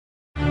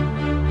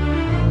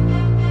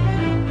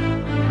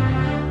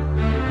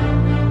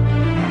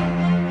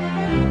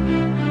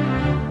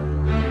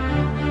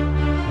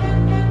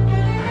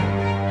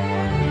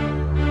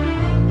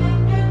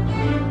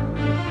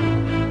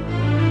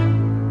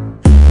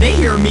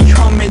hear me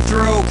coming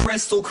through,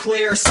 crystal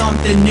clear,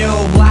 something new.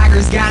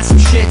 Bloggers got some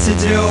shit to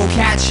do,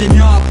 catching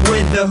up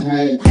with the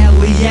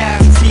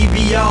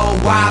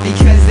LEFTBO. Why?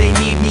 Because they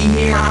need me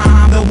here.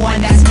 I'm the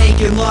one that's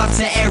making love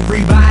to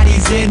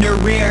everybody's inner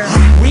ear.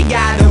 We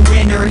got a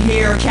winner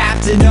here,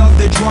 captain of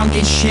the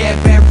drunken ship.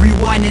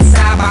 Everyone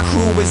inside my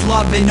crew is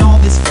loving all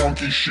this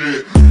funky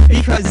shit,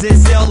 because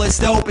it's ill, it's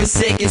dope, it's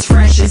sick, it's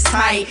fresh, it's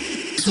tight,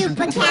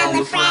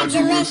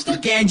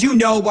 supercalifragilistic. And you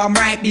know I'm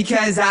right,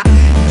 because I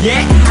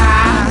get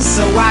high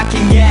so I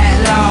can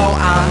get low.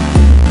 I'm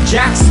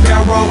Jack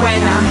Sparrow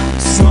and I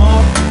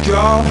smoke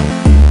dope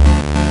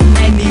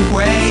any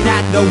way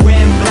that the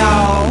wind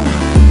blow.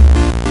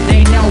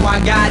 They know I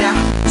got a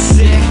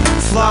sick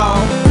flow.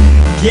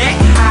 Get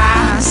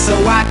high so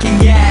I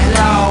can get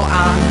low.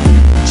 I'm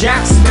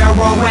Jack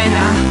Sparrow and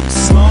I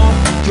smoke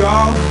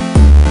dope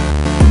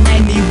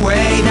any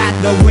way that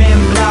the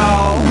wind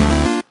blow.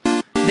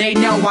 They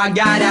know I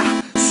got a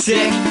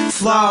sick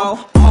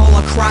flow. All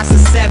across the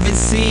 7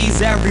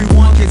 seas,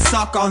 everyone can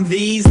suck on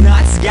these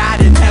nuts.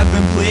 God in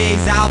heaven, please,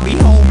 I'll be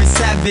home in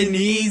 7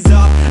 E's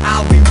up.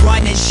 I'll be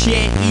running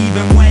shit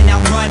even when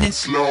I'm running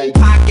slow.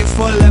 Pocket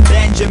full of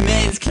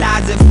Benjamins,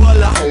 closet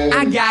full of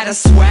I got a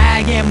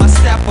swag in my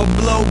step, a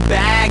blue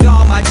bag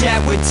on my jet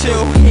with 2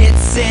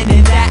 hits in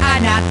it. That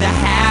I'm not the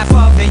half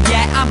of it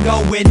yet. I'm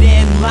going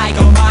in like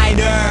a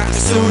minor,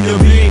 soon to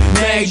be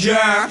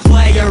major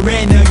player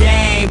in the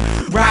game,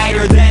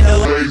 brighter than the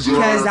laser.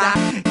 Cause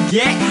I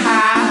get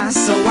high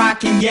so I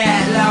can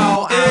get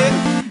low.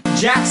 I'm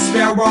Jack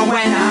Sparrow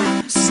and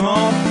I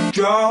smoke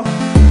dope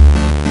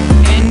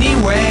any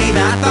way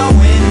that the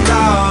wind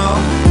blow.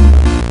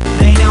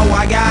 They know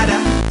I got a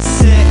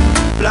sick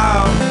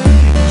flow.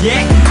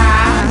 Get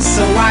high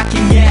so I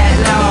can get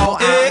low.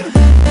 I'm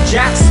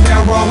Jack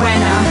Sparrow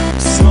and I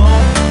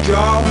smoke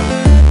dope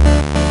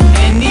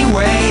any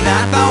way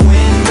that the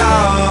wind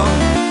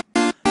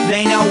blow.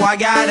 They know I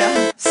got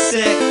a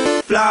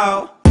sick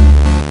flow.